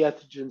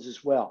pathogens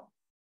as well.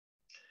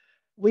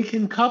 We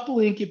can couple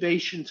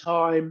incubation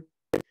time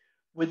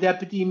with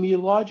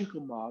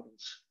epidemiological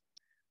models.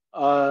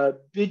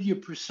 Vidya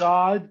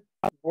Prasad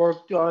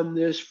worked on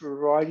this for a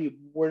variety of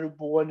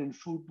waterborne and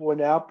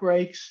foodborne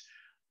outbreaks.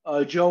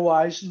 Joe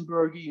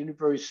Eisenberg at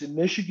University of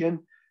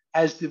Michigan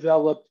has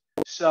developed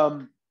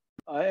some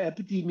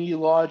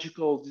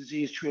epidemiological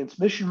disease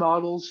transmission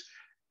models.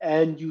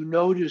 And you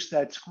notice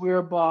that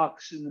square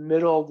box in the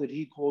middle that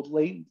he called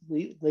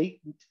latently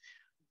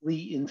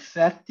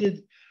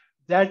infected.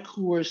 That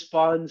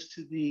corresponds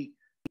to the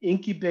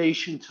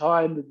incubation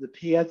time of the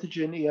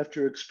pathogen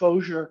after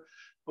exposure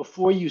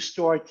before you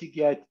start to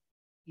get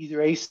either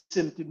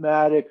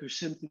asymptomatic or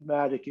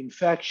symptomatic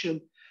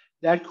infection.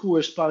 That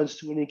corresponds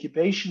to an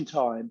incubation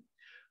time,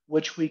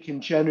 which we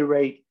can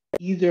generate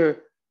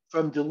either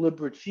from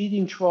deliberate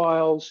feeding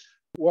trials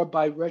or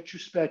by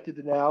retrospective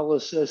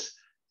analysis,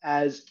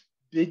 as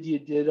Vidya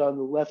did on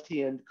the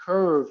left-hand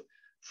curve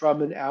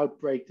from an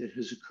outbreak that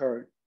has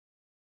occurred.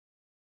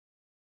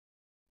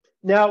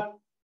 Now,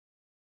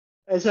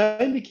 as I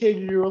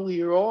indicated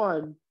earlier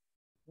on,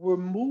 we're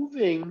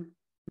moving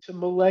to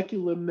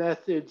molecular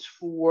methods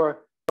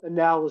for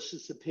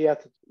analysis of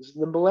pathogens.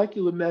 The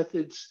molecular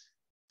methods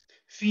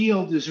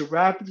field is a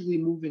rapidly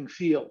moving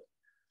field.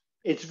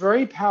 It's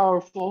very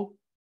powerful,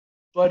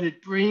 but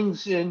it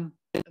brings in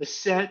a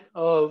set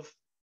of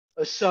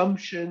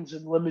assumptions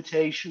and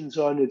limitations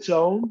on its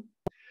own.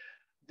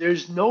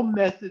 There's no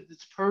method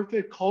that's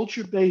perfect.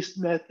 Culture-based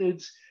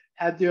methods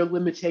have their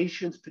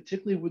limitations,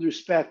 particularly with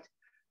respect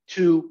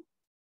to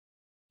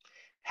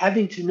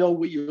having to know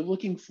what you're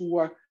looking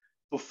for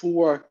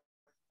before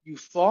you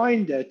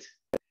find it.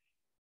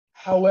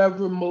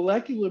 However,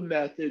 molecular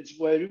methods,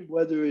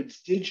 whether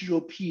it's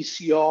digital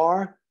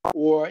PCR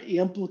or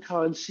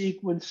amplicon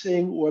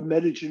sequencing or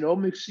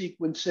metagenomic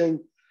sequencing,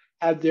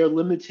 have their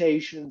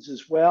limitations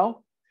as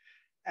well.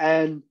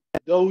 And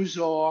those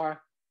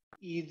are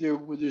either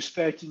with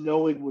respect to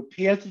knowing what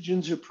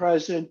pathogens are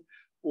present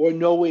or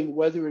knowing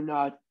whether or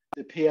not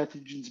the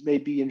pathogens may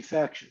be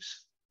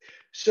infectious.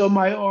 So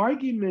my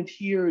argument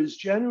here is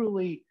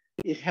generally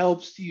it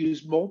helps to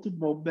use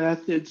multiple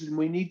methods, and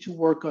we need to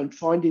work on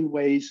finding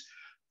ways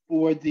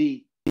for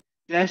the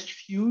best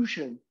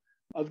fusion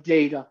of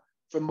data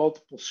from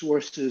multiple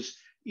sources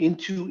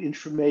into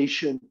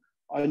information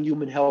on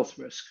human health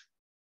risk.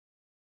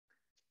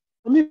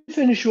 Let me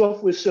finish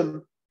off with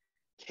some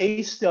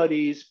case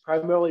studies,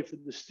 primarily for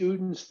the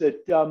students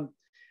that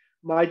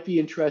might be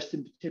interested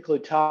in particular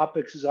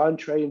topics as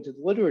entree into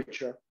the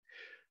literature.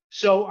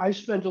 So I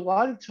spent a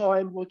lot of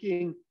time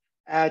looking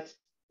at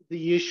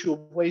the issue of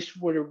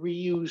wastewater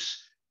reuse,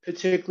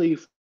 particularly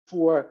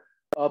for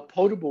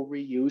potable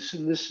reuse.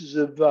 And this is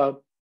of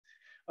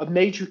a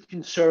major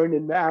concern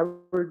in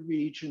arid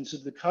regions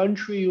of the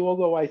country,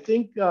 although I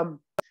think,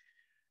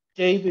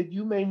 David,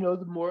 you may know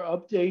the more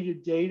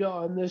updated data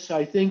on this.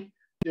 I think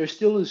there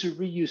still is a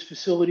reuse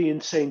facility in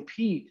St.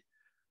 Pete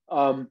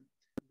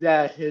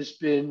that has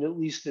been, at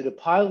least at a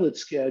pilot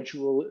scale,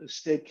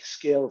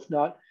 if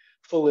not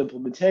full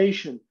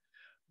implementation.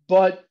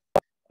 But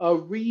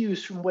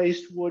reuse from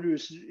wastewater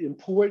is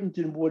important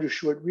in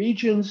water-short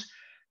regions,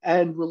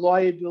 and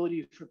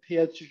reliability for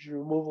pathogen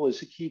removal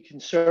is a key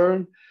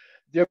concern.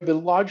 There have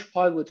been large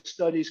pilot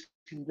studies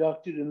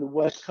conducted in the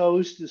West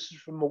Coast. This is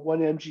from a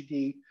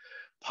 1-MGD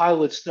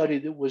pilot study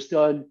that was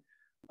done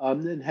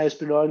and has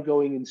been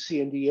ongoing in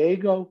San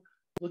Diego,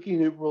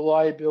 looking at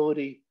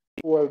reliability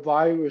for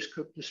virus,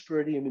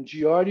 cryptosporidium, and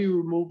giardia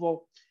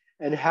removal,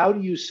 and how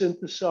do you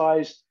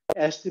synthesize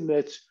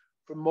estimates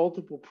from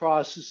multiple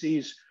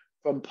processes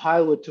from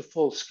pilot to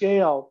full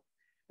scale.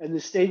 And the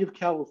state of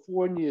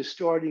California is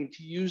starting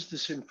to use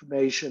this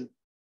information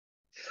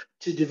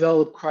to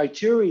develop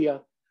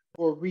criteria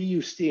for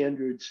reuse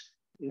standards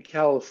in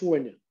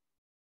California.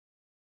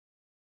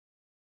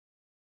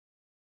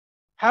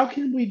 How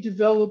can we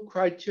develop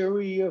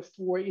criteria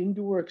for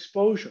indoor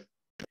exposure?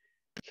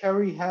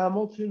 Kerry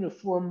Hamilton, a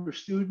former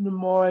student of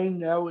mine,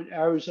 now at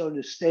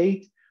Arizona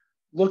State,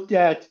 looked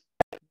at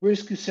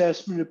risk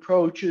assessment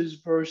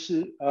approaches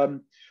versus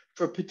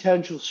for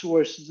potential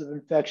sources of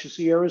infectious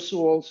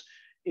aerosols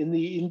in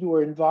the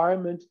indoor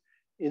environment,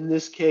 in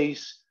this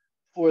case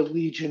for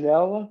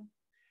Legionella,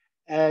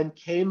 and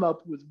came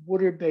up with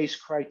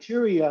water-based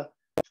criteria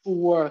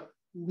for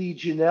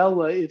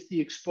Legionella if the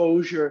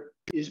exposure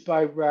is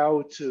by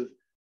routes of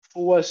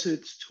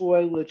faucets,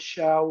 toilets,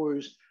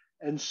 showers,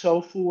 and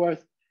so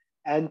forth.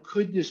 And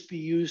could this be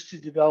used to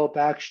develop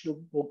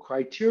actionable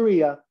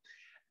criteria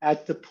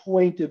at the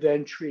point of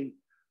entry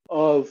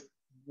of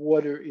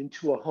water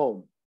into a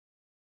home?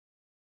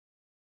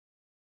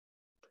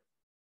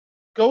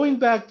 Going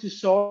back to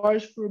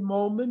SARS for a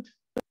moment,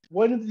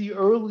 one of the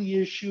early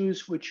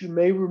issues which you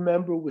may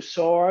remember with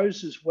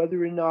SARS is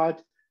whether or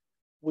not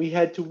we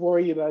had to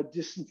worry about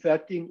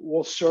disinfecting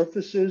all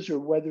surfaces or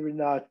whether or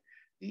not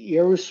the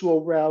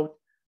aerosol route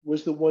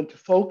was the one to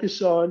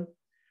focus on.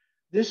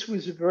 This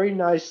was a very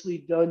nicely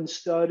done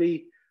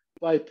study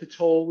by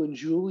Pathogen and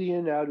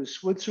Julian out of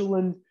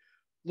Switzerland,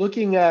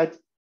 looking at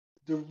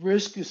the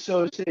risk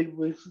associated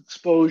with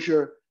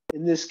exposure,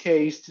 in this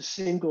case, to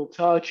single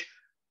touch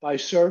by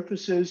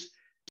surfaces.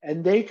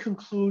 And they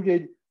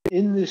concluded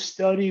in this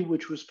study,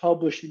 which was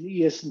published in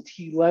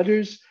ES&T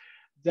Letters,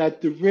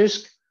 that the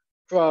risk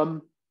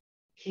from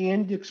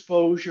hand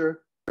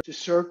exposure to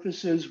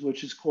surfaces,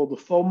 which is called the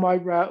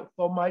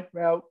fomite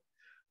route,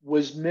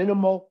 was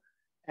minimal,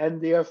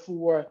 and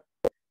therefore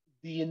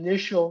the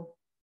initial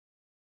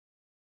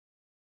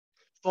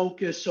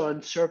focus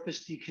on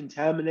surface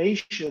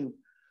decontamination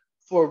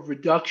for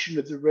reduction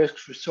of the risk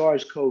for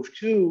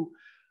SARS-CoV-2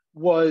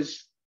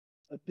 was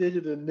a bit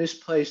of a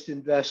misplaced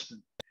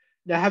investment.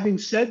 Now, having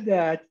said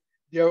that,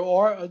 there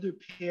are other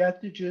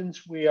pathogens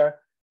where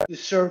the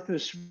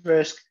surface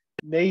risk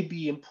may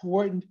be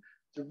important.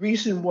 The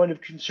recent one of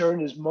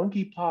concern is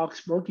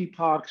monkeypox.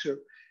 Monkeypox, or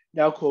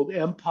now called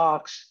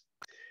Mpox,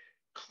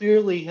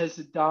 clearly has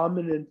a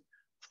dominant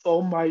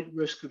fomite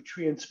risk of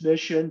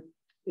transmission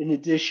in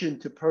addition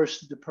to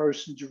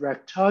person-to-person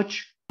direct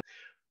touch,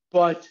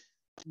 but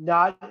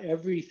not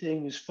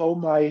everything is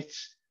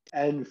fomites,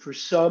 and for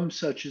some,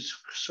 such as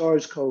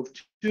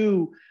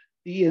SARS-CoV-2,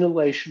 the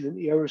inhalation and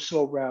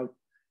aerosol route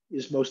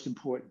is most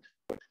important.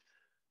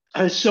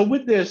 So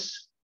with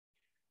this,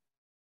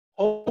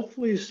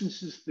 hopefully, since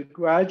this is the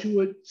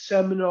graduate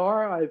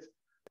seminar,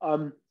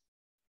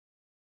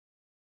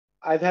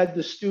 I've had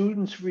the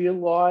students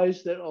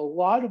realize that a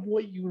lot of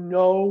what you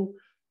know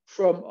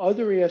from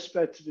other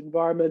aspects of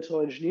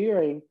environmental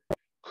engineering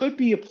could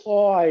be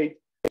applied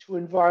to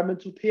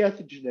environmental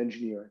pathogen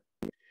engineering.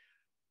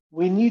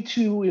 We need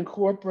to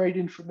incorporate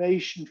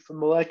information from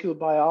molecular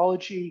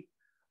biology,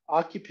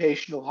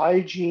 occupational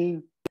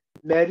hygiene,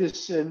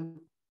 medicine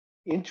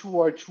into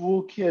our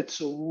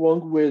toolkits,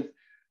 along with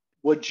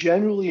what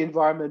generally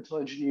environmental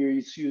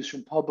engineers use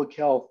from public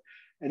health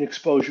and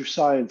exposure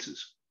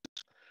sciences.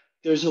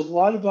 There's a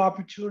lot of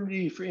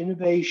opportunity for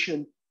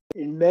innovation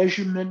in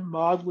measurement,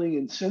 modeling,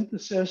 and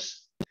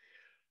synthesis.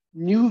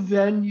 New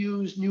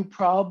venues, new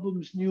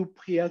problems, new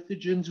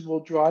pathogens will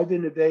drive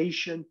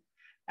innovation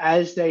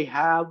as they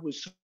have with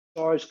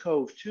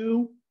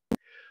SARS-CoV-2.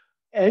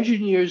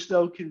 Engineers,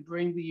 though, can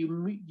bring the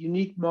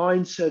unique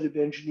mindset of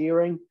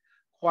engineering,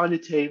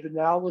 quantitative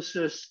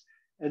analysis,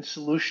 and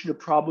solution of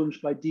problems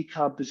by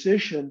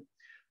decomposition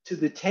to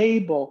the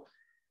table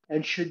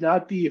and should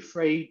not be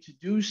afraid to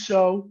do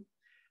so.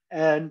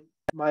 And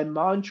my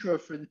mantra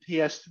for the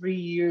past 3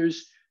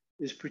 years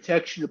is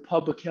protection of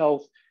public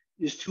health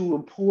is too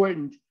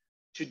important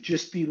to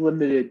just be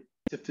limited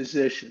to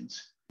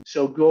physicians.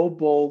 So go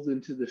bold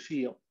into the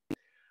field.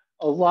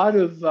 A lot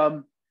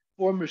of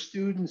former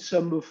students,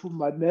 some of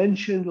whom I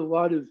mentioned, a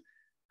lot of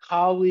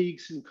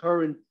colleagues and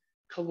current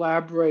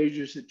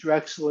collaborators at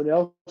Drexel and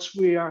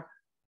elsewhere,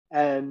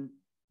 and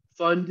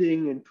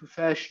funding and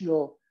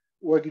professional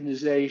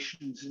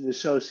organizations and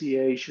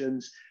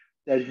associations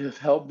that have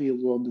helped me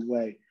along the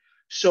way.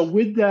 So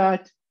with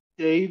that,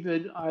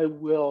 David, I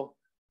will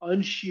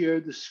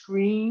unshare the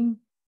screen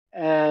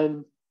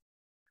and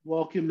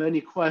welcome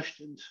any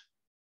questions.